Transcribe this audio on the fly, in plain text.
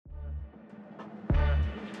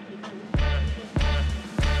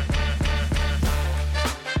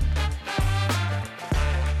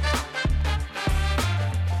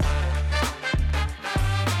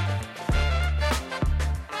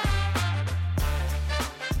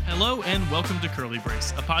Hello and welcome to Curly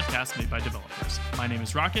Brace, a podcast made by developers. My name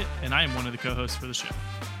is Rocket, and I am one of the co-hosts for the show.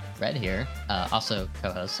 Red here, also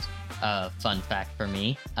co-host. Fun fact for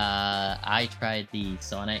me, I tried the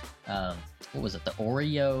Sonic, what was it? The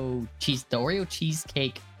Oreo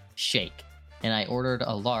cheesecake shake, and I ordered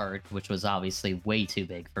a large, which was obviously way too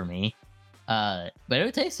big for me. But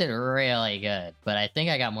it tasted really good. But I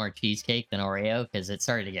think I got more cheesecake than Oreo because it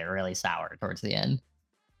started to get really sour towards the end.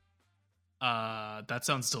 That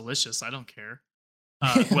sounds delicious. I don't care.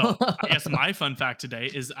 Well, I guess my fun fact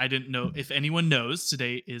today is I didn't know if anyone knows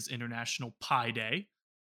today is International Pie Day,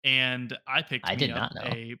 and I picked up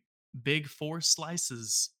a big 4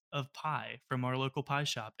 slices of pie from our local pie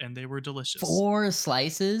shop, and they were delicious. 4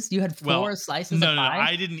 slices? You had 4 slices of pie? No,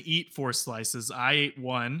 I didn't eat 4 slices. I ate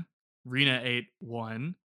 1. Rena ate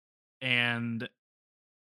 1, and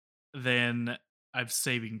then I'm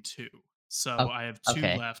saving 2. So I have 2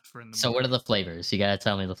 left for in the morning. So what are the flavors? You gotta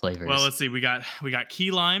tell me the flavors. Well, let's see. We got key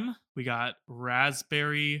lime. We got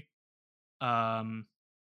raspberry,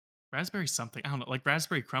 raspberry something. I don't know, like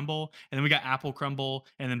raspberry crumble, and then we got apple crumble,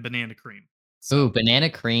 and then banana cream. So, banana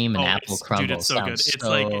cream and apple crumble. Dude, it's so good. It's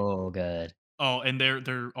so good. Oh, and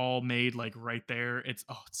they're all made like right there. It's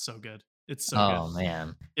so good. It's so good. Oh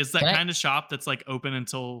man, it's that kind of shop that's like open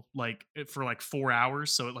until for 4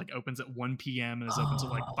 hours. So it like opens at 1 p.m. and is open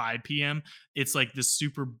until like 5 p.m. It's like this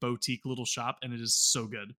super boutique little shop, and it is so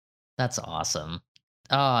good. That's awesome.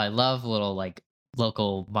 Oh, I love little like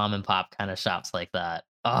local mom and pop kind of shops like that.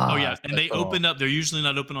 Oh yeah, and they opened up. They're usually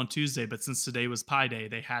not open on Tuesday, but since today was Pie Day,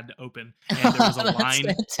 they had to open. And there was a line.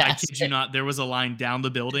 Fantastic. I kid you not, there was a line down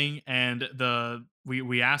the building, and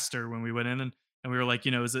we asked her when we went in, and we were like,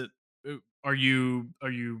 is it? Are you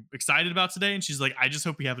excited about today? And she's like, I just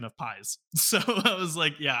hope we have enough pies. So I was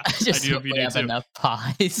like, yeah, I do hope you do too. Enough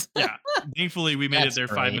pies. Yeah, thankfully we made it there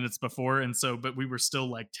 5 minutes before, and so but we were still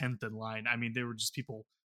like 10th in line. I mean, there were just people.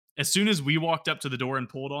 As soon as we walked up to the door and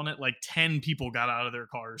pulled on it, like 10 people got out of their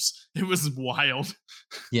cars. It was wild.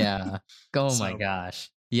 Yeah. Oh my gosh.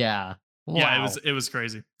 Yeah. Wow. Yeah, it was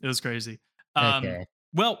crazy. It was crazy. Okay.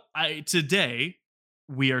 Well, today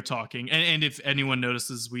we are talking, and if anyone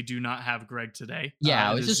notices, we do not have Greg today.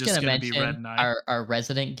 Yeah, I was just going to mention our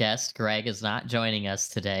resident guest, Greg, is not joining us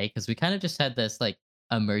today because we kind of just had this like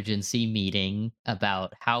emergency meeting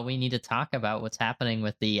about how we need to talk about what's happening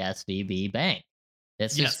with the SVB Bank.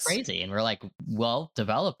 It's just crazy. And we're like, well,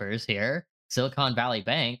 developers here, Silicon Valley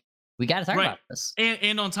Bank, we got to talk about this.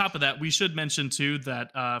 And on top of that, we should mention too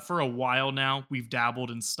that for a while now, we've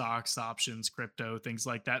dabbled in stocks, options, crypto, things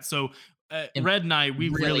like that. So Red and I, we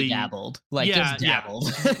really dabbled, just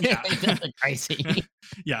dabbled. Yeah. That's crazy.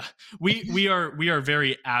 Yeah, we are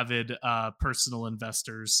very avid personal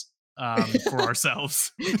investors for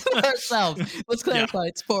ourselves. Let's clarify.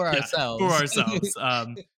 It's for ourselves. For ourselves.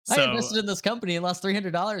 I invested in this company and lost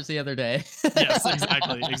 $300 the other day. Yes,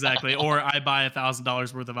 exactly. Or I buy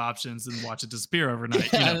 $1,000 worth of options and watch it disappear overnight.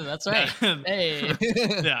 That's right. Hey,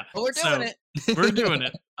 yeah, but we're doing it. We're doing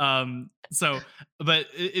it. But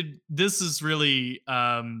this is really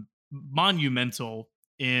monumental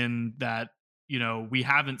in that we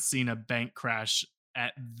haven't seen a bank crash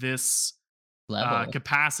at this level.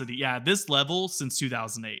 Capacity. Yeah, this level since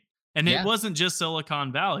 2008. And it wasn't just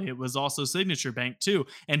Silicon Valley. It was also Signature Bank too.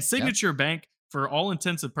 And Signature Bank, for all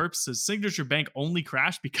intents and purposes, Signature Bank only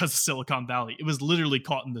crashed because of Silicon Valley. It was literally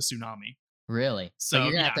caught in the tsunami. Really? So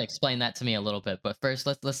you're gonna have to explain that to me a little bit. But first,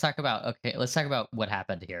 let's talk about what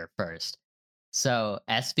happened here first. So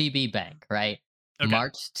SVB Bank, right? Okay.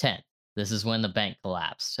 March 10th. This is when the bank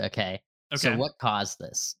collapsed. Okay. So what caused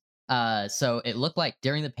this? So it looked like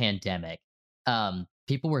during the pandemic,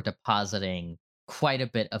 people were depositing quite a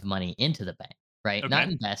bit of money into the bank, right? Not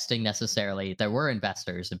investing necessarily. There were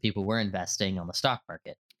investors and people were investing on the stock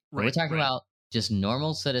market. But we're talking about just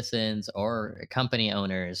normal citizens or company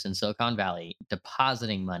owners in Silicon Valley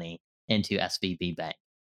depositing money into SVB Bank.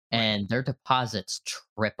 And their deposits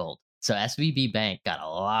tripled. So SVB Bank got a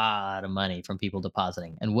lot of money from people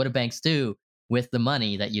depositing. And what do banks do with the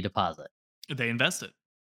money that you deposit? They invest it.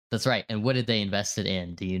 That's right. And what did they invest it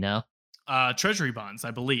in? Do you know? Treasury bonds,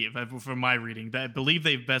 I believe, from my reading. I believe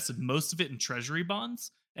they invested most of it in treasury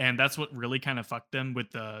bonds, and that's what really kind of fucked them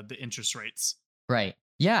with the interest rates. Right.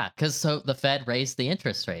 Yeah, because so the Fed raised the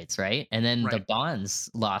interest rates, right? And then the bonds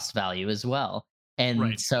lost value as well.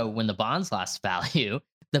 And so when the bonds lost value,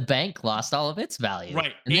 the bank lost all of its value.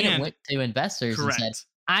 Right. And then it went to investors and said,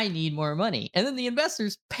 I need more money. And then the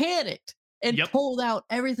investors panicked and pulled out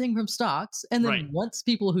everything from stocks. And then once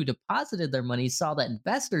people who deposited their money saw that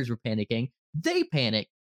investors were panicking, they panicked.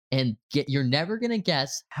 And you're never going to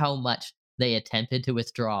guess how much they attempted to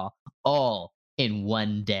withdraw all in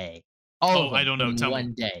one day. All Oh, of I them don't know. in Tell me.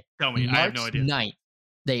 one day. Tell me. I have no March idea. 9th,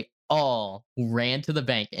 they all ran to the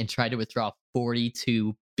bank and tried to withdraw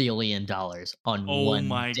 $42 billion on Oh one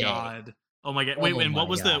my day. god. Oh my god. Wait, Oh and my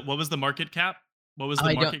god. what was the market cap? What was the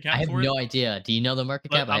I market cap have for it? no idea. Do you know the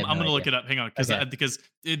market cap? I have I'm no gonna idea. look it up. Hang on, Okay. because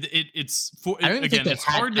it's for I don't even think again. they It's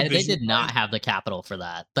had hard to they did visualize. not have the capital for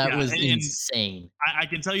that. That Yeah, was and insane. I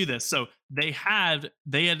can tell you this. So they had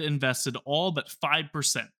invested all but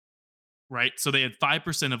 5%, right? So they had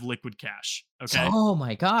 5% of liquid cash. Okay. Oh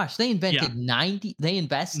my gosh, Yeah, they invested 95%.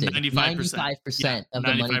 Yeah, 95% of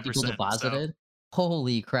the money people 95%. So deposited?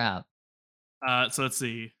 Holy crap. so let's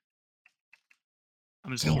see.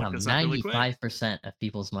 I'm just gonna look Damn, this up really quick. 95% of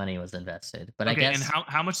people's money was invested. But I Okay, and guess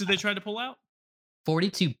how much did they try to pull out?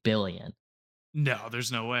 42 billion. No,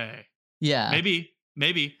 there's no way. Yeah. Maybe.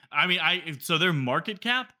 I mean, I so their market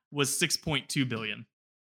cap was 6.2 billion.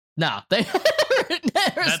 No, they there's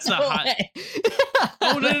That's the no hot. way.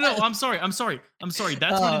 Oh no. I'm sorry. That's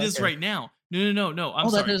what it Oh, is okay. right now. No. I'm Oh,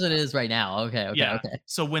 that sorry. is what it is right now. Okay, Yeah. okay.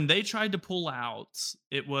 So when they tried to pull out,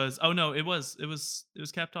 it was oh no, it was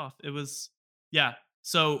capped off. It was yeah.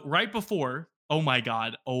 So right before, oh my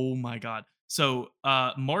god. So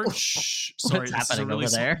March, sorry, What's happening over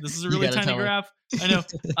there? this is a You really gotta tiny tell me. graph. I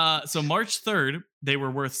know. So March 3rd, they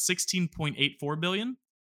were worth 16.84 billion.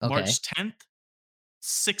 Okay. March 10th,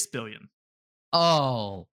 6 billion.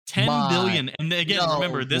 Oh 10 my, billion. And again,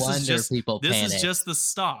 remember, no wonder people this is panicked. just the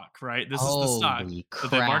stock, right? This is the stock. Holy But the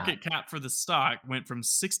crap. market cap for the stock went from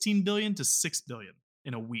 16 billion to 6 billion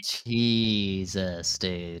in a week. Jesus,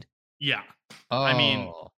 dude. Yeah. I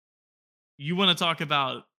mean, Oh, you want to talk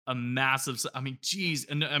about a massive I mean, geez,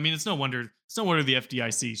 and I mean it's no wonder the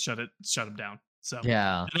FDIC shut them down. So,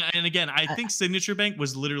 yeah. and again, I I think Signature Bank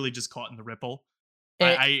was literally just caught in the ripple.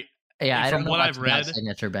 it yeah, I don't From know what much I've about read,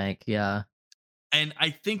 Signature Bank, yeah. and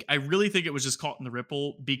I really think it was just caught in the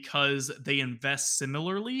ripple because they invest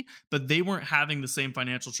similarly, but they weren't having the same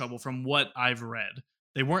financial trouble from what I've read.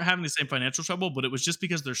 They weren't having the same financial trouble, but it was just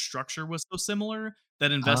because their structure was so similar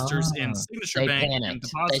that investors in Oh, Signature they Bank and panicked. They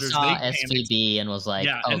depositors, saw they panicked. SVB and was like,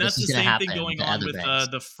 Yeah, "Oh, and this that's is the gonna same thing happen going to on other with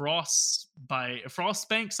banks." the Frost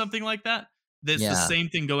Bank, something like that. That's the Yeah. same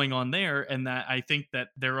thing going on there, and that I think that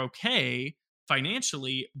they're okay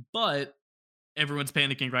financially, but everyone's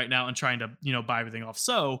panicking right now and trying to buy everything off.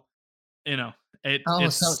 So you know, Oh,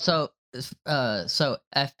 it's so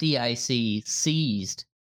FDIC seized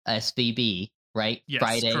SVB, right? yes,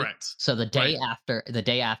 Friday. correct. So Right, the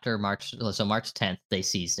day after March, so March 10th, they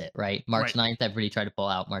seized it, right? March right. 9th, everybody tried to pull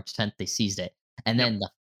out. March 10th, they seized it. And Yep, then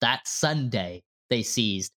that Sunday, they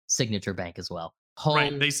seized Signature Bank as well.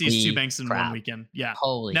 right. They seized 2 Holy banks in 1 crap. weekend. Yeah.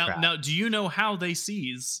 Holy crap. Now, do you know how they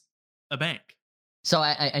seize a bank? So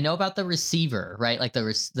I know about the receiver, right? Like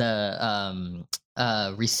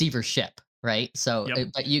receivership, right? So Yep.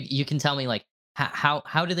 but you can tell me like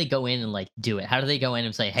how do they go in and like do it? How do they go in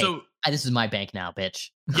and say, "Hey, So this is my bank now, bitch."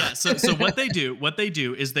 yeah, so what they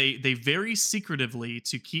do is they very secretively,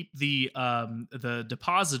 to keep the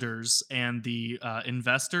depositors and the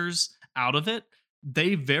investors out of it,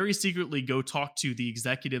 they very secretly go talk to the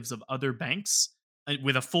executives of other banks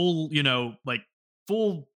with a full,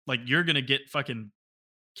 you're gonna get fucking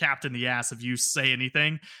capped in the ass if you say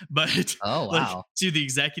anything, but Oh, like wow. to the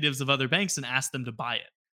executives of other banks and ask them to buy it.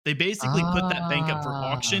 They basically put that bank up for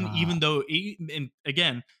auction, Ah, even though, and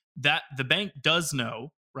again, that the bank does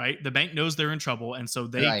know, right? The bank knows they're in trouble, and so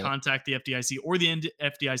they right. contact the FDIC, or the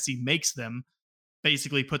FDIC makes them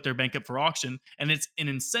basically put their bank up for auction, and it's an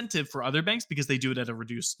incentive for other banks because they do it at a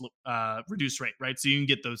reduced rate, right? So you can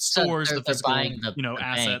get those So stores, the they're physical, buying the bank.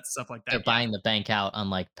 assets, stuff like They're that. Yeah. buying the bank out on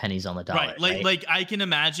like pennies on the Right. dollar, right? I can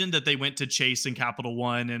imagine that they went to Chase and Capital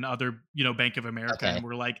One and other, Bank of America, Okay. and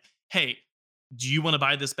were like, "Hey, do you want to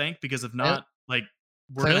buy this bank? Because if Clear- not, like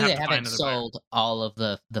we're going to Clearly, have they to find haven't another buyer." sold all of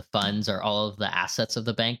the funds or all of the assets of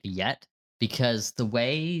the bank yet, because the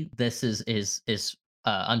way this is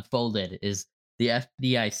unfolded is the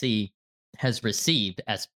FDIC has received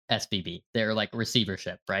SVB. They're like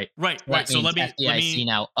receivership, right? Right, So that right. So means let FDIC me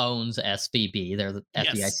now owns SVB. They're the yes.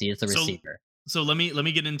 FDIC is the So receiver. let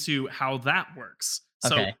me get into how that works.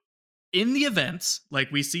 So Okay, in the event,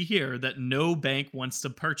 like we see here, that no bank wants to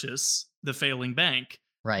purchase the failing bank,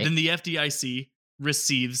 right. then the FDIC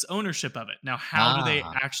receives ownership of it. Now, how do they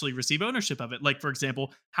Ah, actually receive ownership of it? Like, for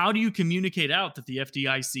example, how do you communicate out that the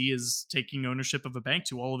FDIC is taking ownership of a bank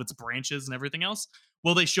to all of its branches and everything else?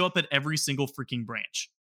 Well, they show up at every single freaking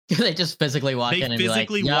branch. They just physically walk They in and be like,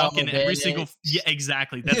 physically "Yo, walk in every single yeah, bitch."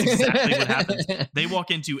 exactly, that's exactly what happens. They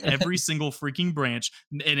walk into every single freaking branch,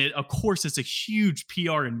 and it of course, it's a huge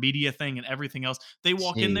PR and media thing and everything else. They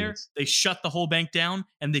walk in there, Jeez. they shut the whole bank down,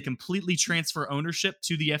 and they completely transfer ownership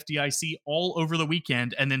to the FDIC all over the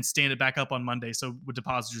weekend and then stand it back up on Monday so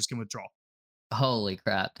depositors can withdraw. Holy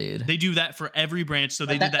crap, dude. They do that for every branch, so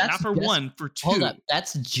they But did that that's not for just 1, for hold 2. up,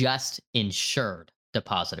 that's just insured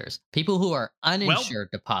depositors. People who are Well, uninsured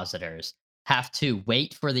depositors have to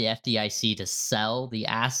wait for the FDIC to sell the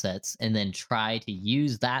assets and then try to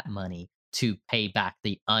use that money to pay back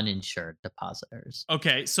the uninsured depositors.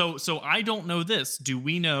 okay, so I don't know this. Do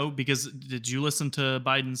we know, because did you listen to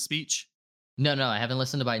Biden's speech? No, no, I haven't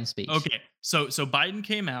listened to Biden's speech. Okay, so Biden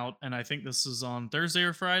came out, and I think this was on Thursday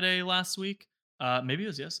or Friday last week. Maybe it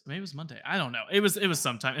was maybe it was Monday. I don't know. It was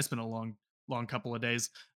sometime. It's been a long couple of days.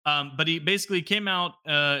 But he basically came out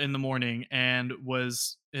in the morning and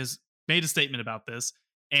was is made a statement about this,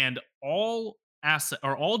 and all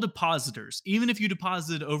all depositors, even if you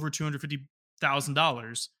deposited over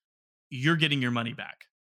 $250,000, you're getting your money back.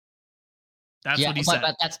 That's Yeah, what he but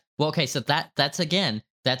said. that's well, okay, so that's again,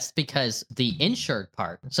 that's because the insured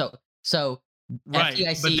part. So Right, but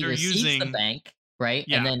FDIC they're receives the using bank, right?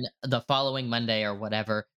 And yeah, then the following Monday or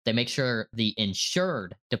whatever, they make sure the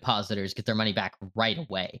insured depositors get their money back right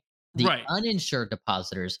away. The right. uninsured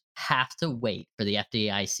depositors have to wait for the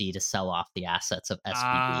FDIC to sell off the assets of SVB,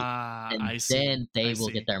 Ah, and I see. then they I will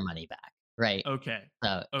get see. their money back, right? Okay.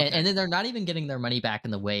 And Okay. then they're not even getting their money back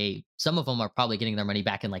in the way some of them are probably getting their money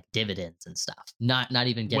back in, like, dividends and stuff, not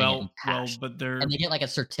even getting it in Well, cash. but And they're they get, like, a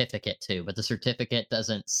certificate too, but the certificate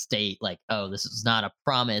doesn't state, like, "Oh, this is not a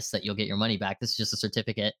promise that you'll get your money back. This is just a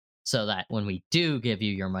certificate so that when we do give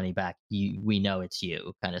you your money back, we know it's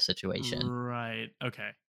you," kinda situation. right.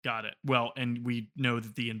 Okay. Got it. Well, and we know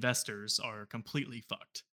that the investors are completely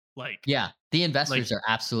fucked. Yeah, the Like investors are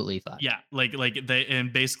absolutely fucked. yeah, like they,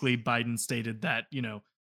 and basically Biden stated that,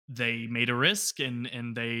 they made a risk, and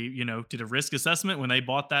they, did a risk assessment when they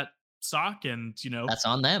bought that stock, and That's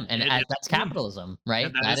on them, and it that's on them. capitalism, Yeah,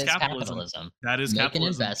 right? that That is is capitalism. capitalism. That is You make an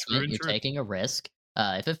capitalism. True investment, and you're true. taking a risk,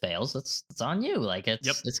 if it fails, it's on you, like, Yep.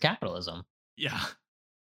 it's capitalism. Yeah.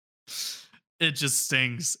 It just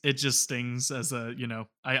stings. It just stings as a,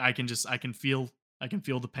 I can feel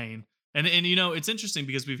the pain. And it's interesting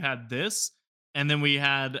because we've had this, and then we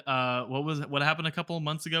had what happened a couple of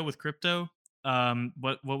months ago with crypto?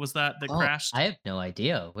 What was that Oh, crashed? I have no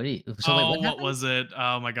idea. What do you so wait, Oh, what what happened? was it?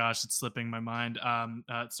 Oh my gosh, it's slipping my mind.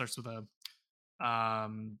 It starts with a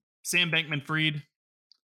Sam Bankman Fried.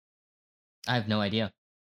 I have no idea.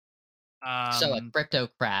 So a Um crypto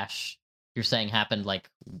crash, you're saying happened, like,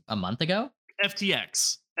 a month ago?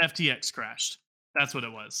 FTX. FTX crashed. That's what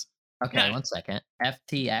it was. Okay, Yeah. one second.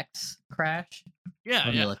 FTX crash? Yeah,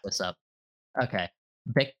 Let me yeah. look this up. Okay.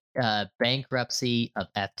 Bankruptcy of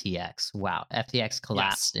FTX. Wow, FTX Yes.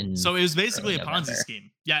 collapsed in So it was early basically a Ponzi November.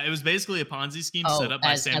 scheme. Yeah, it was basically a Ponzi scheme set Oh, up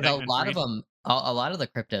by Sam as a lot of Bankman-Fried. them, a lot of the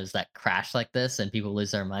cryptos that crash like this and people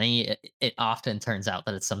lose their money, it often turns out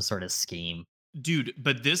that it's some sort of scheme. Dude,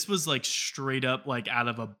 but this was like straight up like out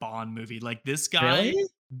of a Bond movie. Like Really?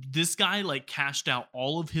 this guy like cashed out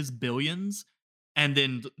all of his billions and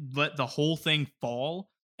then let the whole thing fall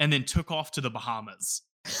and then took off to the Bahamas.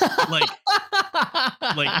 Like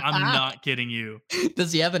I'm not kidding you.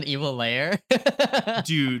 Does he have an evil lair?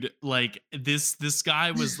 Dude, like this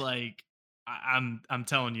guy was like I'm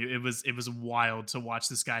telling you, it was wild to watch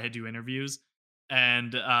this guy do interviews,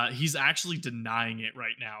 and he's actually denying it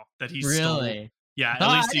right now that he stole. Really? Yeah, No,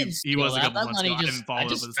 at I least didn't he steal was a that. couple That months ago. money I didn't I follow up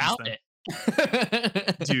just with it since found then.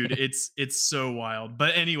 Dude, it. it's so wild.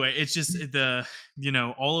 But anyway, it's just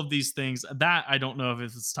all of these things that I don't know if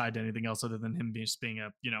it's tied to anything else other than him just being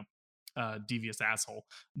a devious asshole.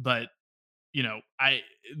 But I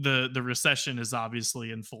the recession is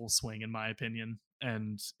obviously in full swing in my opinion,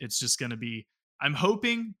 and it's just going to be. I'm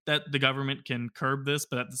hoping that the government can curb this,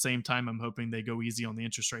 but at the same time, I'm hoping they go easy on the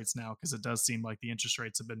interest rates now because it does seem like the interest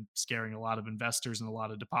rates have been scaring a lot of investors and a lot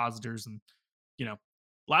of depositors, and a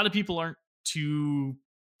lot of people aren't too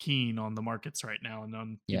keen on the markets right now and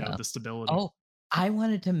on Yeah. the stability. Oh, I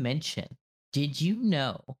wanted to mention, did you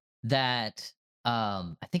know that,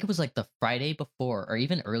 I think it was, like, the Friday before or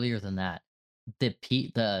even earlier than that,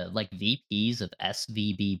 like, VPs of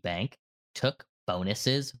SVB Bank took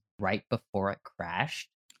bonuses right before it crashed?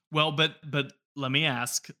 Well, but let me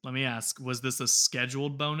ask, was this a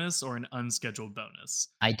scheduled bonus or an unscheduled bonus?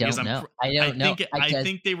 I Because don't know. I I don't know. think I I just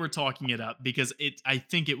think they were talking it up because I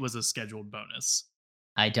think it was a scheduled bonus.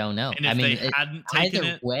 I don't know. And I if they mean, hadn't taken either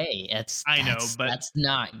it, way, it's I know, that's but that's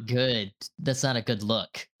not good. That's not a good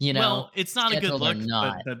look, well, it's not a good scheduled or look,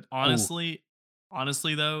 but not. Ooh.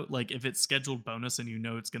 honestly though, like if it's scheduled bonus and you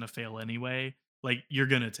know it's gonna fail anyway, like you're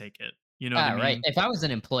gonna take it. You know what I Right. mean? If I was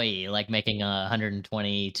an employee, like making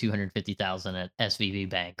 120, 250,000 at SVB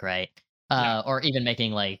Bank, right? Yeah. Or even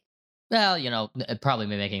making like, well, probably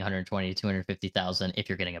be making 120, 250,000 if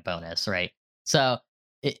you're getting a bonus, right? So,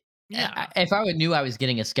 it, Yeah. if I knew I was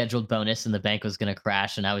getting a scheduled bonus and the bank was going to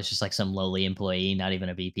crash and I was just like some lowly employee, not even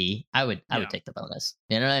a VP, I would Yeah. take the bonus.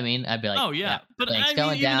 You know what I mean? I'd be like, Oh yeah, yeah. But bank's I mean,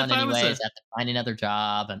 going down anyways. I have to find another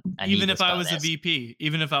job and I need this bonus.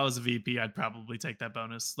 even if I was a VP, I'd probably take that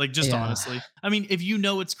bonus. Like just Yeah. honestly. I mean, if you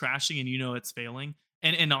know it's crashing and you know it's failing,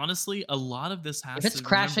 and honestly, a lot of this If has it's to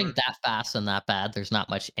crashing remember that fast and that bad, there's not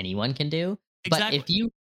much anyone can do. But exactly. if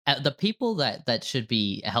you the people that should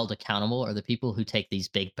be held accountable are the people who take these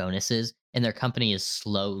big bonuses and their company is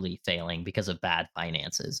slowly failing because of bad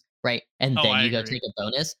finances, right? And Oh, then I you go agree. take a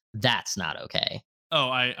bonus, that's not okay. Oh,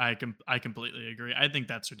 I completely agree. I think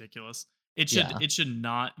that's ridiculous. Yeah. It should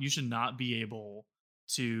not you should not be able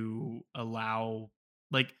to allow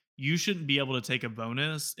like you shouldn't be able to take a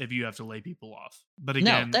bonus if you have to lay people off. But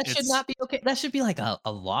No, again, that should it's not be okay. That should be like a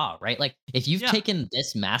law, right? Like if you've yeah, taken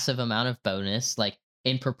this massive amount of bonus, like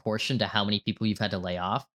in proportion to how many people you've had to lay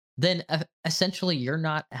off, then essentially you're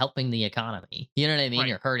not helping the economy. You know what I mean? right.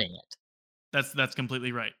 You're hurting it. That's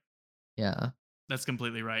completely right. Yeah. That's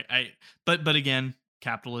completely right. But again,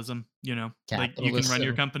 capitalism, you know, like you can run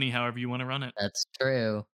your Capitalism. company however you want to run it That's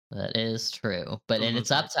true. That is true. But for the and it's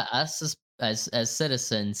most up part. to us as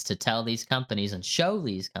citizens to tell these companies and show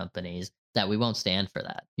these companies that we won't stand for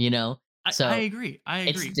that, you know? I So agree. I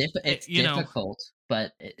agree. it's You know, difficult,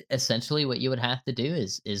 but essentially what you would have to do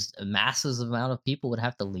is a massive amount of people would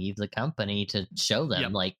have to leave the company to show them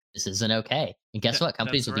yep. like this isn't okay. And guess what?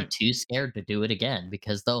 Companies That's will be right. too scared to do it again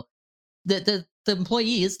because the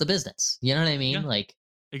employee is the business. You know what I mean? Yeah. Like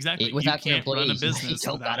Exactly. You without your can't run a employees, you business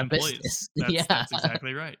don't without got a employees. business. Yeah. That's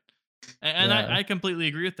exactly right. And Yeah. I completely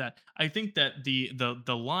agree with that. I think that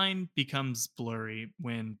the line becomes blurry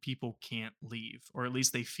when people can't leave, or at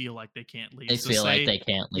least they feel like they can't leave. They So feel like say, they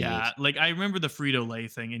can't yeah, leave. like I remember the Frito Lay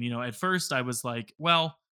thing, and at first I was like,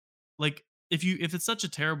 well, like if it's such a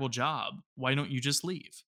terrible job, why don't you just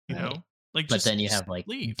leave? You Right. know, like But then you just have, like,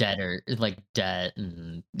 leave. debt,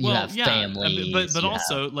 and you Well, have yeah, families, but you have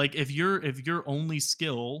also like if your only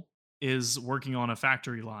skill is working on a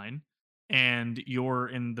factory line and you're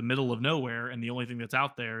in the middle of nowhere and the only thing that's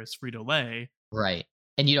out there is Frito Lay, right,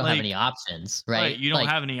 and you don't have any like options, right, right? you don't Like,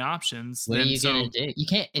 have any options, what are then you gonna so do? You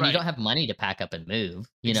can't and you right, don't have money to pack up and move,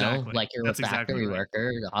 you know? exactly. Like, you're a That's exactly factory right.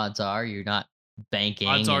 worker, the odds are you're not Odds banking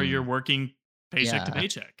are you're and working paycheck to yeah,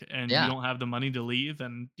 paycheck and you yeah. don't have the money to leave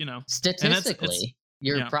and it's Statistically,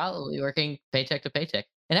 you're yeah, probably working paycheck to paycheck.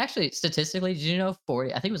 And actually, statistically, did you know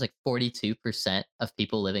 40 I think it was like 42% of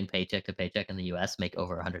people living paycheck to paycheck in the US make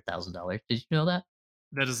over $100,000. Did you know that?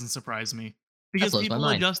 that doesn't surprise me That because blows my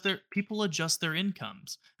mind. people adjust their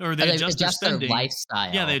incomes or they They adjust their adjust their spending.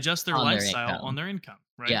 Yeah, they lifestyle adjust their on their lifestyle on income. their income,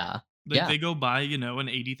 right? Yeah. Like Yeah. they go buy, an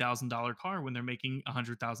 $80,000 car when they're making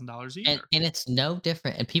 $100,000 a And year. and it's no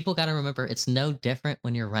different, and people gotta remember it's no different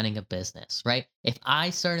when you're running a business, right? If I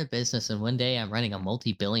start a business and one day I'm running a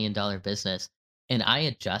multi-billion dollar business and I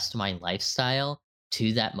adjust my lifestyle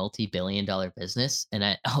to that multi-billion dollar business and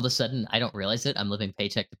all of a sudden I don't realize it, I'm living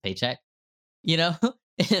paycheck to paycheck, you know,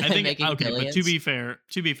 and I I'm think making okay, but billions. to be fair,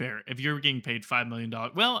 if you're getting paid $5 million,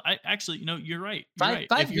 well, I actually, you're right. You're Five right.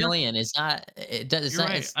 five If you're million is not it does it's You're not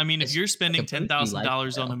right. I mean, if it's you're like a spending bougie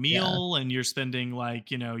 $10,000 on a lifestyle. Yeah. meal and you're spending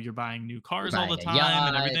you're buying new You're cars all the buying a time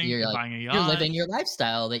and yacht, everything, you're you're like buying a you're yacht. living your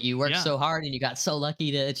lifestyle that you worked Yeah. so hard and you got so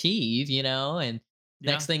lucky to achieve, and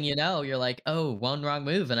Yeah. next thing you know, you're like, "Oh, one wrong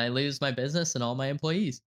move and I lose my business and all my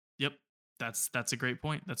employees." Yep. That's a great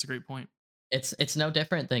point. That's a great point. It's no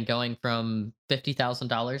different than going from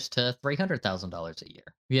 $50,000 to $300,000 a year,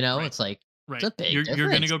 Right. It's like, it's Right. a big You're gonna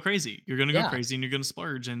difference. go crazy. You're gonna go Yeah, crazy and you're gonna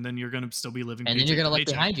splurge and then you're gonna still be living and then you're paycheck gonna to look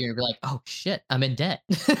paycheck. behind you and be like, "Oh, shit, I'm in debt."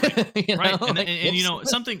 Right. Right. Like, And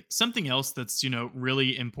 "Whoops." something else that's,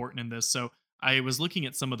 really important in this. So I was looking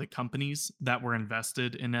at some of the companies that were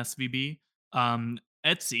invested in SVB.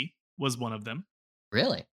 Etsy was one of them.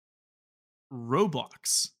 Really?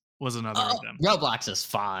 Roblox was another Oh, of them. Roblox is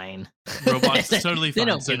fine. Roblox is totally They fine.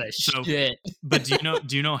 don't give a So shit. but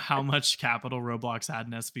do you know how much capital Roblox had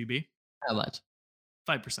in SVB? How much?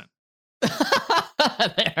 5%.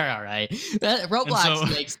 They're alright. That And so Roblox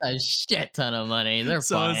makes a shit ton of money. They're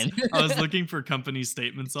so fine. I was looking for company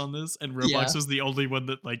statements on this, and Yeah. Roblox was the only one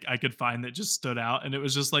that I could find that just stood out, and it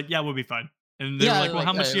was just like, yeah, we'll be fine. And they were like, well, like,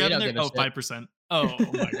 how much do you we have in don't there? give a Oh, shit. 5%. Oh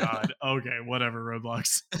my God. Okay, whatever,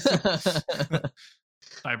 Roblox.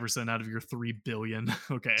 5% out of your 3 billion.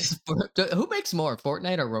 Okay. Who makes more,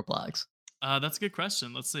 Fortnite or Roblox? That's a good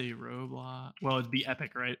question. Let's see. Roblox. Well, it'd be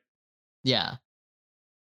Epic, right? Yeah.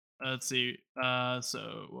 Let's see.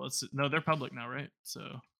 So let's no, they're public now, right?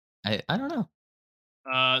 So I don't know.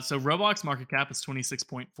 so Roblox market cap is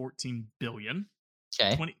 26.14 billion.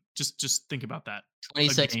 Okay. 20 just think about that. A game.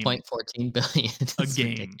 26.14 billion. A That's game.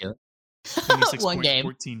 ridiculous. One game.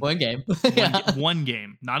 26.14. One game. One, Yeah. one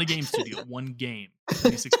game, not a game studio. One game.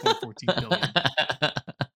 26.14 billion.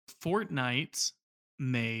 Fortnite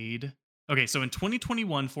made okay. So in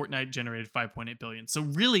 2021, Fortnite generated 5.8 billion. So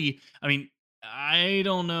really, I mean, I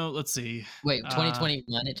don't know. Let's see. Wait,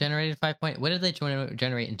 2021 it generated 5 point. What did they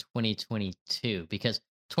generate in 2022? Because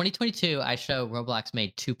 2022 I show Roblox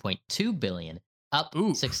made 2.2 billion, up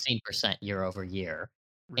Ooh, 16% year over year,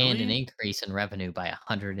 and an really? increase in revenue by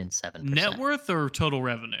 107%. Net worth or total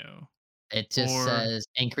revenue? It just Or says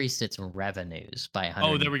increased its revenues by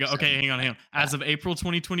oh, there we go. Okay, 107%. hang on, hang on. Yeah. As of April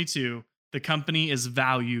 2022, the company is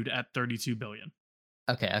valued at 32 billion.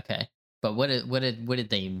 Okay. But what did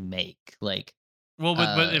they make? Like Well,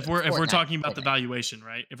 but if we're Fortnite, talking about the Fortnite. valuation,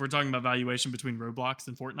 right? If we're talking about valuation between Roblox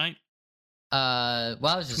and Fortnite, Well,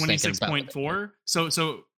 I was just thinking about what they made. 26.4.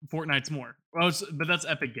 So Fortnite's more. Well, but that's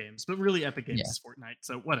Epic Games. But really Epic Games Yeah. is Fortnite.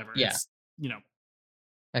 So whatever. Yeah. It's, you know,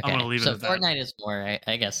 I'm going Okay. to leave it So at that. Fortnite is more.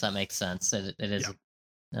 I guess that makes sense. It is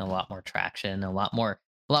Yeah. a lot more traction, a lot more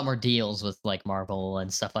deals with like Marvel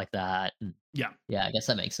and stuff like that. And Yeah. yeah, I guess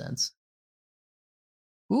that makes sense.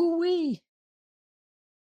 Ooh wee.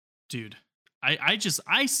 Dude.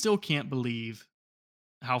 I still can't believe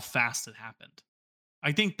how fast it happened.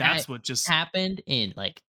 I think That that's what just happened in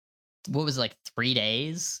like what was it, like 3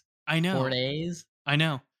 days, I 4 know. days. I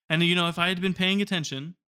know. And you know, if I had been paying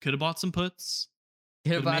attention, could have bought some puts,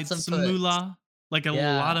 Could have could have bought made some some puts. moolah, like a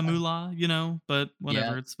Yeah. lot of moolah, you know, but Yeah.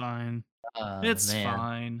 whatever, it's fine. Oh It's man.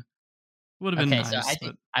 fine. Would have been Okay, so nice, I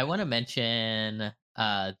think but I want to mention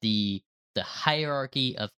the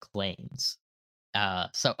hierarchy of claims.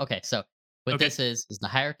 So what okay. this is the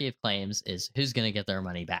hierarchy of claims is who's going to get their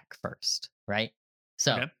money back first, right?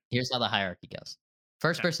 So Okay. here's how the hierarchy goes.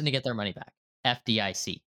 First Okay. person to get their money back,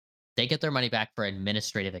 FDIC. They get their money back for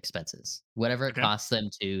administrative expenses, whatever it Okay. costs them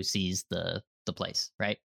to seize the place,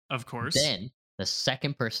 right? Of course. Then the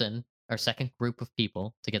second person or second group of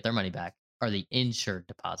people to get their money back are the insured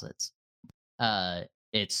deposits.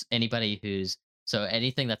 It's anybody who's so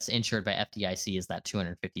anything that's insured by FDIC is that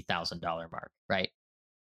 $250,000 mark, right?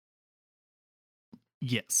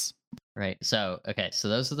 Yes. Right. So, okay. So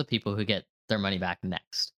those are the people who get their money back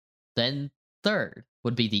next. Then third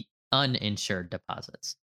would be the uninsured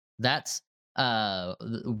deposits. That's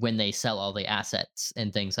when they sell all the assets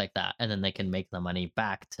and things like that, and then they can make the money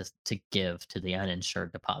back to give to the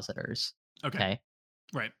uninsured depositors. Okay. Okay.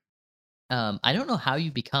 Right. I don't know how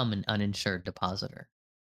you become an uninsured depositor.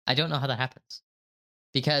 I don't know how that happens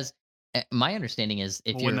because my understanding is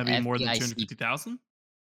if Well, you're wouldn't that be more than FDIC 250,000?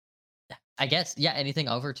 I guess, yeah, anything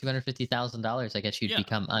over $250,000, I guess you'd Yeah.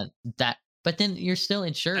 become that. But then you're still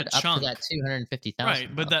insured That up to chunk. that 250,000.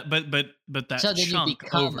 Right. But that So then you chunk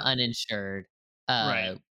become over. uninsured.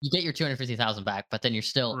 Right. You get your 250,000 back, but then you're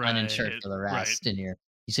still uninsured Right. for the Right. rest, and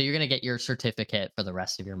so you're gonna get your certificate for the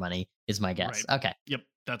rest of your money. Is my Right. guess. Okay. Yep.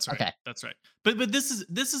 That's right. Okay. That's right. But this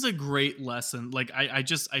is a great lesson. Like I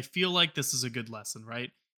feel like this is a good lesson,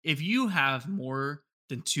 right? If you have more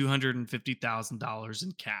than $250,000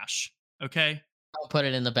 in cash, okay? I'll put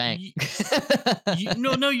it in the bank. You,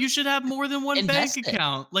 no, you should have more than one bank Invest it.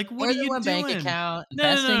 account. Like, what More are than you one bank doing? account. No, no,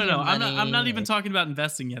 no, Investing no, your no. I'm not money. even talking about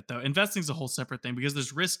investing yet, though. Investing's a whole separate thing because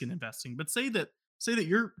there's risk in investing. But say that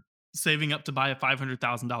you're saving up to buy a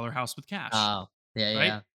 $500,000 house with cash, Oh, yeah, right?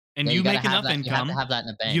 yeah. And Yeah, you you gotta make have enough that. You have to income. have that in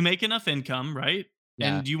a You bank. make enough income, right?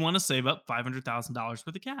 Yeah, And you want to save up $500,000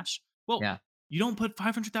 worth of cash. Well, yeah. you don't put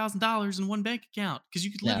 $500,000 in one bank account because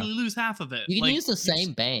you could No. literally lose half of it. You can Like, use the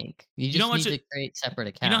same bank. You you know how just much need to create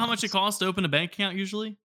separate you know how much it accounts. costs to open a bank account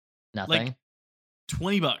usually? Nothing. Like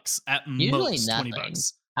 $20 at Usually most. 20 nothing.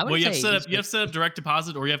 bucks. I Well, would you have to say set up usually direct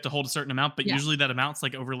deposit or you have to hold a certain amount, but yeah. usually that amount's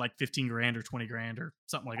like over like 15 grand or 20 grand or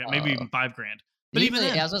something like that. Maybe Oh. even 5 grand. But even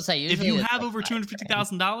Usually I then, was gonna say if usually you it's have like over 5 grand.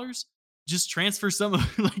 $250,000, just transfer some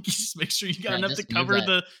of like you just make sure you got Yeah, enough to just move cover the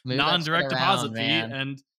that shit non-direct around, deposit fee man.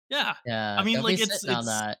 and yeah. I Yeah, mean don't be like sitting on it's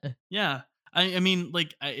that. yeah. I mean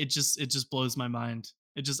like it just blows my mind.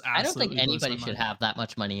 It just I don't think absolutely blows my anybody should mind. have that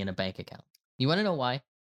much money in a bank account. You wanna know why?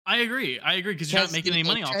 I agree because you're not Because making any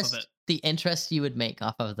money off of it. the interest you would make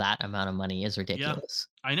off of that amount of money is Yeah, ridiculous.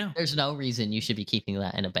 I know. There's no reason you should be keeping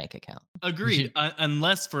that in a bank account. You Agreed, should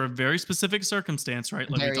unless for a very specific circumstance, right?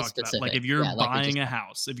 Like we very talked about, like specific. if you're Yeah, like we buying just a said.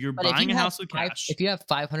 house, if you're But if buying you a have house with cash,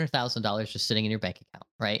 $500,000 just sitting in your bank account,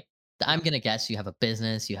 right? I'm yeah, gonna guess you have a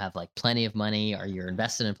business, you have like plenty of money, or you're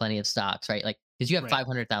invested in plenty of stocks, right? Like because you have right,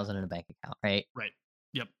 500,000 in a bank account, right? right,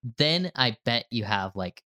 yep. Then I bet you have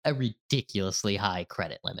like a ridiculously high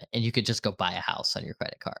credit limit, and you could just go buy a house on your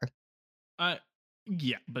credit card. Uh,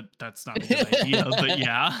 yeah, but that's not a good idea. But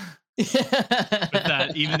yeah, with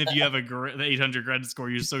that, even if you have the 800 credit score,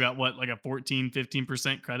 you still got what, like a 14,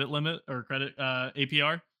 15% credit limit or credit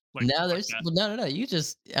APR? Like No, fuck there's that. well, no. You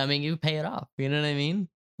just, I mean, you pay it off. You know what I mean?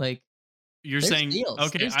 Like, You're there's saying deals.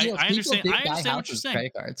 okay, There's deals. I People understand. do I buy understand what you're houses with saying.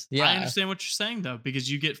 credit cards. I Yeah. understand what you're saying though,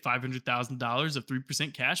 because you get $500,000 of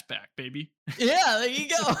 3% cash back, baby. Yeah, there you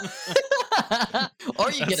go.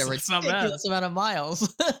 Or you get a That's not bad. ridiculous amount of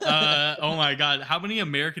miles. Oh my god, how many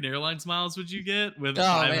American Airlines miles would you get with Oh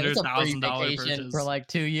five man, hundred it's a free thousand dollar vacation for purchase? like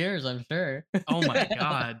 2 years, I'm sure. Oh my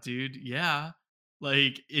god, dude, yeah,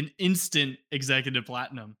 like an instant executive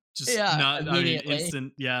platinum, just Yeah, not. I mean, immediately.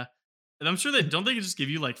 instant, yeah. And I'm sure they don't they just give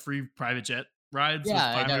you like free private jet rides with Yeah,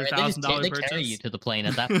 I five know, hundred right? thousand dollar They carry you purchase. to the plane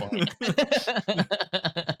at that point.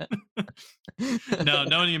 No,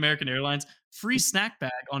 no, any American Airlines free snack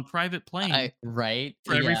bag on private plane I right?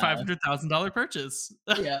 for every Yeah, $500,000 purchase.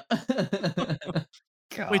 yeah.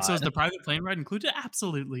 Wait, so is God. the private plane ride included?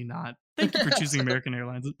 Absolutely not. Thank you for choosing American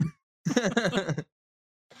Airlines.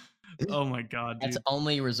 Oh my god, That's dude.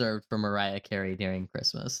 only reserved for Mariah Carey during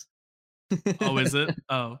Christmas. Oh, is it?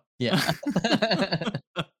 Oh. Yeah.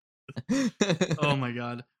 Oh my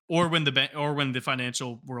god. Or when the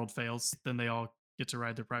financial world fails, then they all get to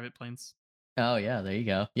ride their private planes. Oh, yeah, there you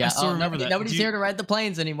go. I Yeah, still oh, remember that. nobody's here to ride the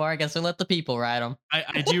planes anymore, I guess they let the people ride them.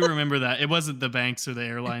 I do remember that. It wasn't the banks or the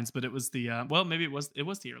airlines, but it was the well, maybe it was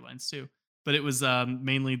the airlines too. But it was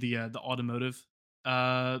mainly the automotive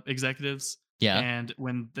executives. Yeah, And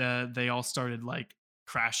when they all started like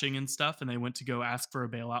crashing and stuff and they went to go ask for a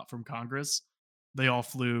bailout from Congress,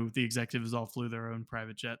 the executives all flew their own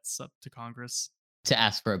private jets up to Congress to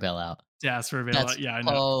ask for a bailout. to ask for a bailout. That's Yeah, I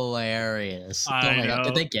know. hilarious. Oh I my god,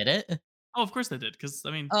 did know. they get it? Oh, of course they did. Because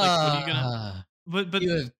I mean, like, what are you gonna? Ah, But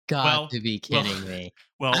you have got well, to be well, kidding me.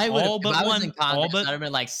 well, I would've if I was in all Congress, but I'd have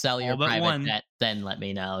been like, "Sell your all but private one, jet, then let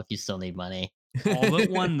me know if you still need money." all but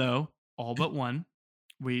one though, all but one.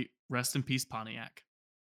 We rest in peace, Pontiac.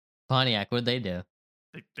 Pontiac, what'd they do?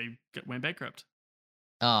 Went bankrupt.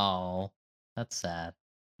 Oh, that's sad.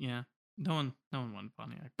 Yeah, no one won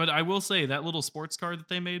Pontiac. But I will say that little sports car that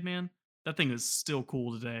they made, man, that thing is still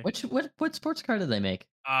cool today. What sports car did they make?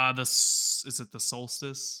 Is it the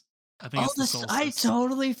Solstice? I think Oh, it's the this I Solstice.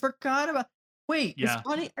 totally forgot about. Wait, Yeah,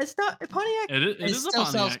 It's not Pontiac. it It is a still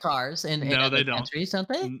sells Pontiac. cars in No, they other don't. countries, don't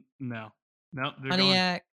they? No, no, they're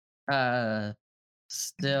gone. Pontiac,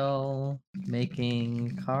 still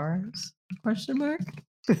making cars? Question mark.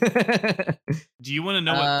 Do you want to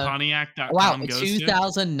know what Uh, wow, Pontiac.com goes to?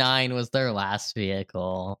 2009 was their last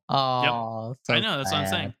vehicle. Yep, Oh, I so know. That's what I'm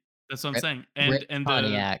saying. sad. That's what I'm Rip, saying. rip And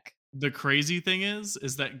Pontiac. the crazy thing is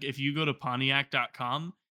that if you go to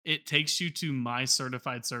Pontiac.com, it takes you to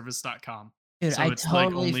mycertifiedservice.com. Dude, So I it's like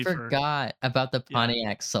totally only for forgot about the yeah.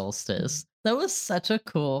 Pontiac Solstice. That was such a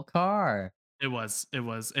cool car. It was.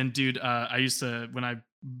 And dude, I used to when I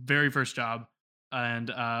very first job, and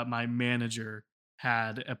my manager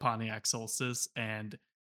had a Pontiac Solstice, and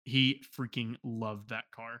he freaking loved that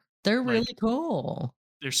car. They're Like really cool.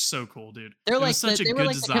 they're so cool, dude. They're It was like such a they were good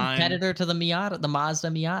like the design. competitor to the Miata, the Mazda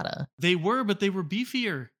Miata. They were, but they were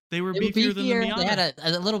beefier. They were They were beefier than the beefier. They had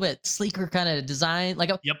Miata. a little bit sleeker kind of design, like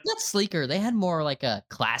a Yep. not sleeker. They had more like a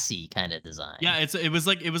classy kind of design. Yeah, it was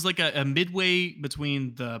like a midway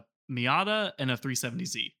between the Miata and a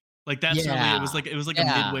 370Z. Like that's really Yeah, it was like a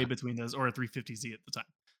midway yeah. between those or a 350Z at the time.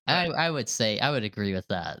 I But I would say I would agree with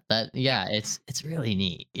that. That yeah. yeah, it's really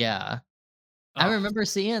neat. Yeah. I Oh, remember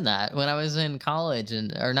seeing that when I was in college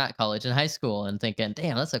and or not college, in high school and thinking,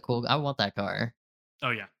 "Damn, that's a cool I want that car." oh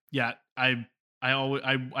yeah. Yeah. I always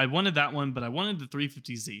I wanted that one, but I wanted the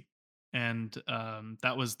 350Z. And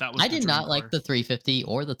that was I the did dream not like car. the 350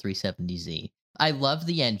 or the 370Z. I love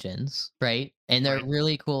the engines, right? And they're Right.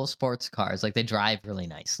 really cool sports cars. Like they drive really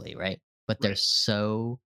nicely, right? But they're Right.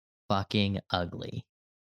 so fucking ugly.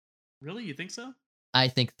 Really? You think so? I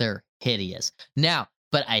think they're hideous. Now,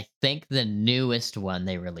 but I think the newest one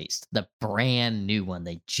they released, the brand new one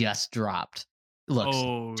they just dropped, looks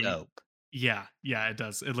Oh, dope. yeah. Yeah, it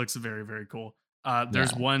does. It looks very, very cool.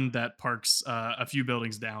 There's Yeah. one that parks a few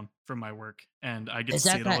buildings down from my work, and I get to Is see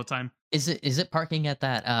that it all that the time. is it parking at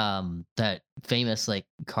that famous, like,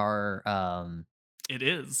 car, It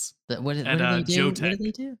is that what at do they do? What do Joe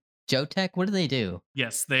they do? Joe What do they do?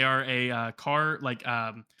 Yes, they are a car like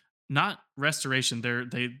not restoration. They're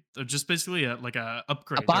just basically a like a A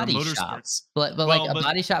upgrade. They're body shop. motorsports. But, like, Well, a but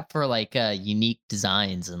body shop for, like, unique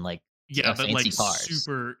designs and, like, yeah, but like fancy cars.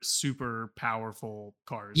 super powerful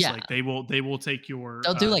cars. Yeah. Like they will take your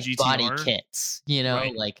They'll do, like, body GTR. kits, you know,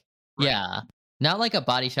 Right, like right. yeah. Not like a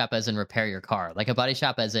body shop as in repair your car, like a body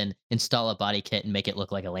shop as in install a body kit and make it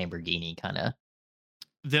look like a Lamborghini kinda.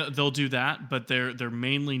 They'll do that, but they're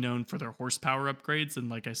mainly known for their horsepower upgrades. And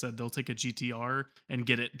like I said, they'll take a GTR and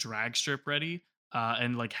get it drag strip ready.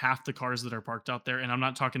 And like half the cars that are parked out there, and I'm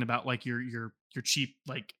not talking about like your cheap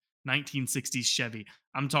like 1960s Chevy.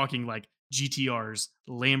 I'm talking like GTRs,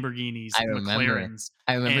 Lamborghinis, I remember McLarens,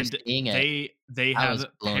 I remember and seeing it. they I was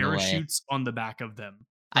have blown away. parachutes on the back of them.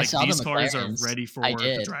 I Like saw the these cars are McLarens. ready I for the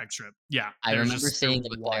did. drag strip. Yeah, I remember they're seeing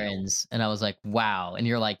the wild. McLarens, and I was like, "Wow," and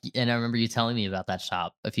you're like and I remember you telling me about that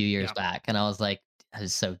shop a few years Yeah. back, and I was like, "That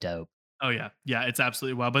is so dope." Oh yeah, yeah, it's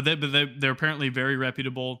absolutely wild. They're apparently very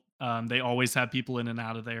reputable. They always have people in and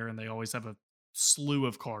out of there, and they always have a slew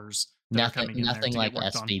of cars that are coming in there Nothing to get like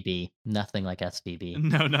worked on. SVB. Nothing like SVB.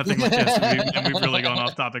 No, nothing like this. And we've really gone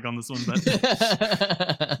off topic on this one, but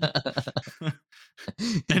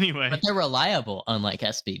But anyway, they're reliable, unlike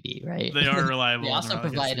SVB, right? they are They reliable and also they're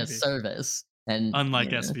like provide a SVB. service, and, Unlike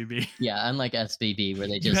SVB, yeah, unlike SVB where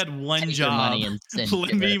they you just had one take your job. money and Let get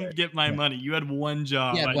rid of me it. get my Yeah. money. You had one You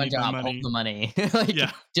job. had I one need my job, hold money. the money. Like,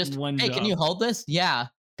 Yeah, just, one "Hey, can you job. hold this?" "Yeah."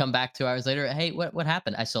 Come back 2 hours later, "Hey, what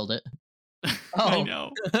happened?" "I sold it." I "Oh."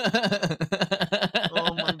 know.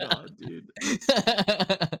 Oh my god, dude.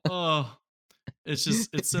 Oh,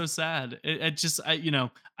 it's so sad. It just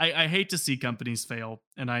I hate to see companies fail,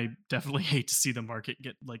 and I definitely hate to see the market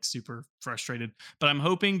get like super frustrated. But I'm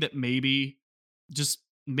hoping that maybe, just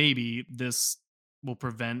maybe, this will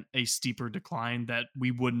prevent a steeper decline that we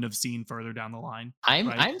wouldn't have seen further down the line. Right?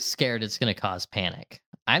 I'm scared it's gonna cause panic.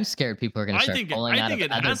 I'm scared people are gonna start pulling I out think of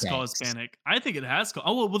it other has caused banks. panic. I think it has.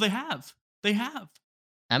 Oh well, they have.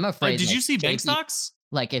 I'm afraid, Did like, you see bank JP stocks?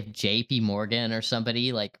 like, if JP Morgan or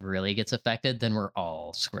somebody, like, really gets affected, then we're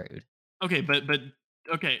all screwed. Okay, but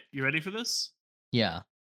okay, you ready for this? Yeah.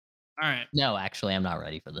 All right. No, actually, I'm not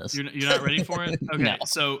ready for this. You're not ready for it? No. Okay.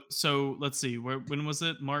 So let's see. When was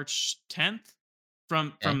it? March 10th? Okay.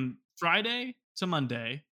 From Friday to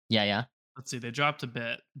Monday. Yeah, yeah. Let's see. They dropped a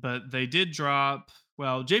bit, but they did drop.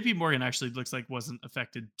 Well, JP Morgan actually looks like wasn't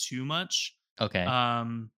affected too much. Okay.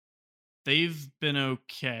 Um they've been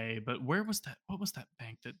okay, but where was that? What was that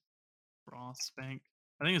bank that Frost Bank?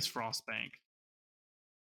 I think it's Frost Bank.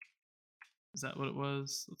 Is that what it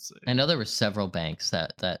was? Let's see. I know there were several banks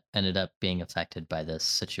that ended up being affected by this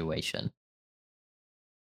situation.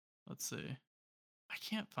 Let's see. I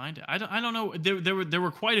can't find it. I don't know. There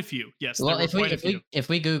were quite a few. Yes, there Well, were quite a few. if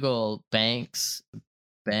we Google banks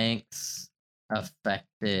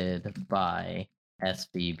affected by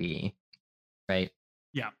SVB, right?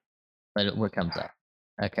 Yeah. What comes up?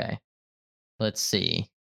 Okay. Let's see.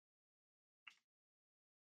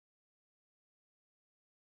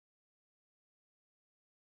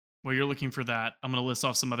 While you're looking for that, I'm going to list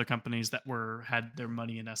off some other companies that had their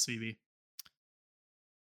money in SVB.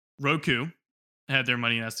 Roku had their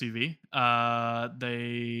money in SVB.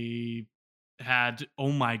 They had,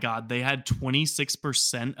 oh my god, they had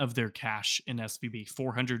 26% of their cash in SVB,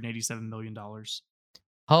 $487 million.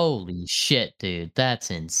 Holy shit, dude.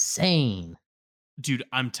 That's insane. Dude,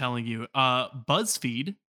 I'm telling you,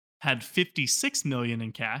 BuzzFeed had 56 million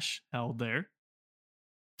in cash held there.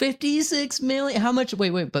 56 million. How much?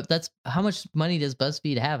 Wait, but that's how much money does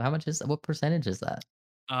BuzzFeed have? How much is what percentage is that?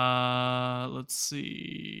 Let's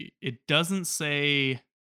see. It doesn't say.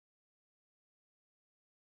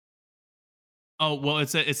 Oh, well, it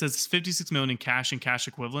says 56 million in cash and cash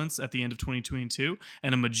equivalents at the end of 2022,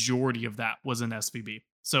 and a majority of that was in SVB.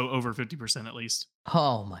 So over 50% at least.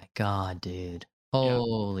 Oh my god, dude. Yeah.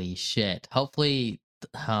 Holy shit. Hopefully,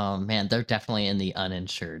 oh man, they're definitely in the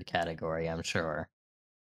uninsured category, I'm sure.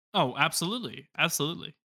 Oh, absolutely.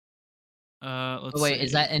 Absolutely. But Let's wait, is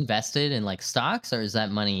see. that invested in like stocks or is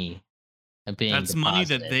that money being That's money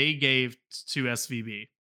that deposited? they gave to SVB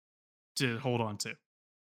to hold on to,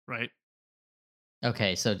 right?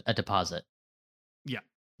 Okay, so a deposit. Yeah,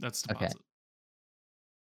 that's Okay. deposit.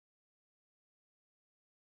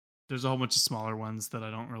 There's a whole bunch of smaller ones that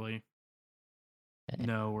I don't really Okay.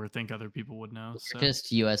 know or think other people would know. So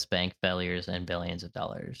Largest US bank failures and billions of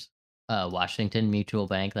dollars. Washington Mutual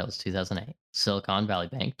Bank, that was 2008. Silicon Valley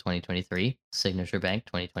Bank, 2023. Signature Bank,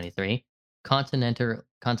 2023. Continental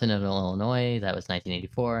Illinois, that was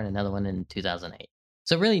 1984, and another one in 2008.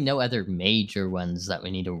 So really no other major ones that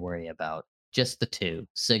we need to worry about. Just the two,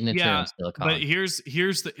 Signature and Silicon. But here's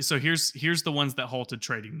the ones that halted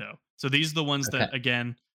trading though. So these are the ones that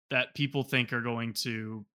again that people think are going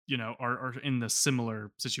to, are in the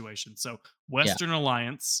similar situation. So Western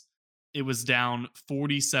Alliance, it was down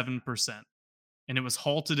 47%, and it was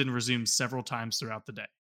halted and resumed several times throughout the day.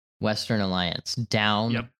 Western Alliance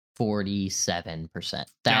down 47%.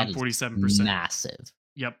 That is 47%. Massive.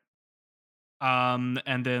 Yep.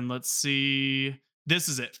 And then let's see. This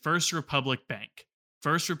is it. First Republic Bank.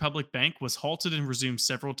 First Republic Bank was halted and resumed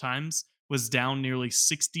several times, was down nearly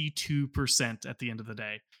 62% at the end of the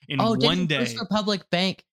day. In one day. First Republic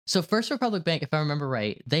Bank. So First Republic Bank, if I remember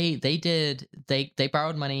right, they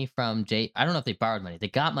borrowed money from I don't know if they borrowed money. They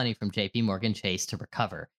got money from JP Morgan Chase to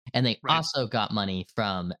recover. And they also got money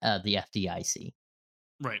from the FDIC.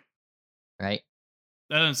 Right. Right?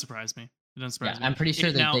 That doesn't surprise me. It doesn't surprise me. I'm pretty sure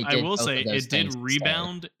they did. I will say it did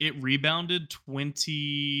rebound. It rebounded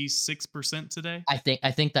 26% today. I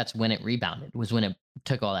think that's when it rebounded. Was when it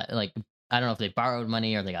took all that. Like, I don't know if they borrowed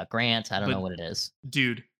money or they got grants. I don't know what it is.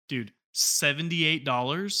 Dude,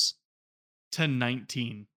 $78 to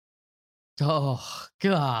 $19. Oh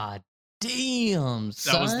God, damn!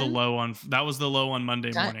 Son. That was the low on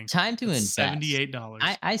Monday morning. Time to invest.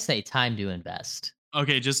 $78. I say time to invest.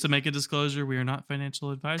 Okay, just to make a disclosure, we are not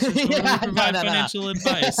financial advisors. We provide financial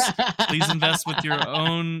advice. Please invest with your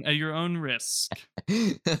own at your own risk.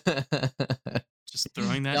 Just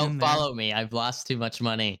throwing that in there. Don't follow me. I've lost too much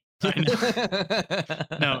money. No.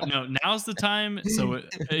 Now's the time. So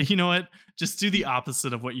you know what? Just do the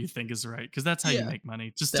opposite of what you think is right, because that's how you make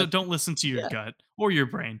money. Just don't listen to your gut or your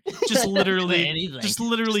brain. Just literally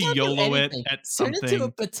YOLO it at something. Turn it to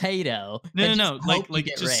a potato. No. Like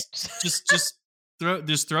just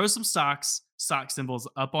throw some stock symbols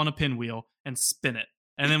up on a pinwheel and spin it.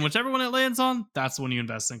 And then whichever one it lands on, that's the one you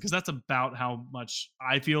invest in. Because that's about how much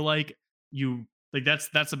I feel like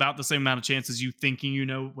that's about the same amount of chances you thinking you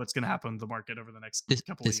know what's going to happen in the market over the next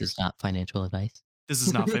couple of years. This is not financial advice. This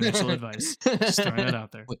is not financial advice. Just throwing it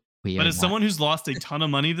out there. But as someone who's lost a ton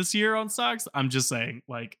of money this year on stocks, I'm just saying,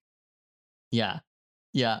 like, yeah,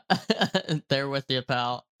 they're with you,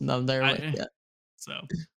 pal. I'm there with you. So,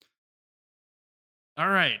 all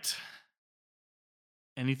right.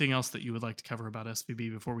 Anything else that you would like to cover about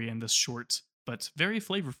SVB before we end this short but very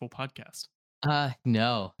flavorful podcast?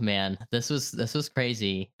 No, man. This was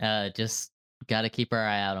crazy. Just got to keep our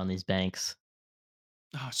eye out on these banks.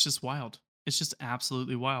 Oh, it's just wild. It's just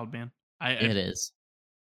absolutely wild, man. It is.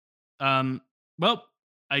 Well,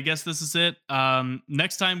 I guess this is it.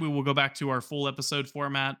 Next time we will go back to our full episode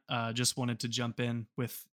format. Just wanted to jump in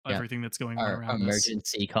with everything that's going on around our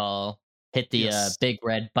emergency call. Hit the big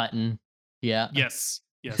red button. Yeah. Yes.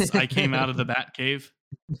 I came out of the bat cave.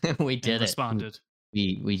 We did responded.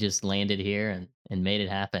 We just landed here and made it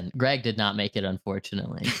happen. Greg did not make it,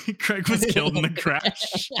 unfortunately. Greg was killed in the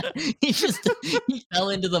crash. he fell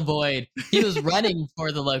into the void. He was running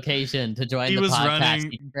for the location to join the podcast.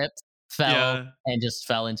 He tripped, fell, and just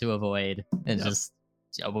fell into a void. And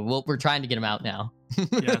we're trying to get him out now.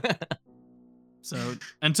 So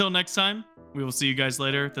until next time, we will see you guys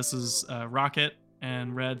later. This is Rocket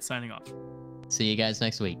and Red signing off. See you guys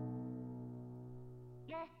next week.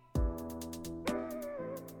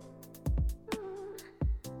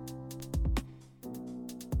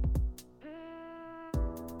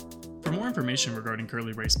 For more information regarding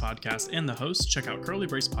Curly Brace Podcast and the host, check out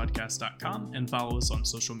curlybracepodcast.com and follow us on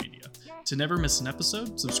social media. To never miss an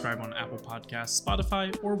episode, subscribe on Apple Podcasts,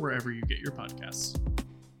 Spotify, or wherever you get your podcasts.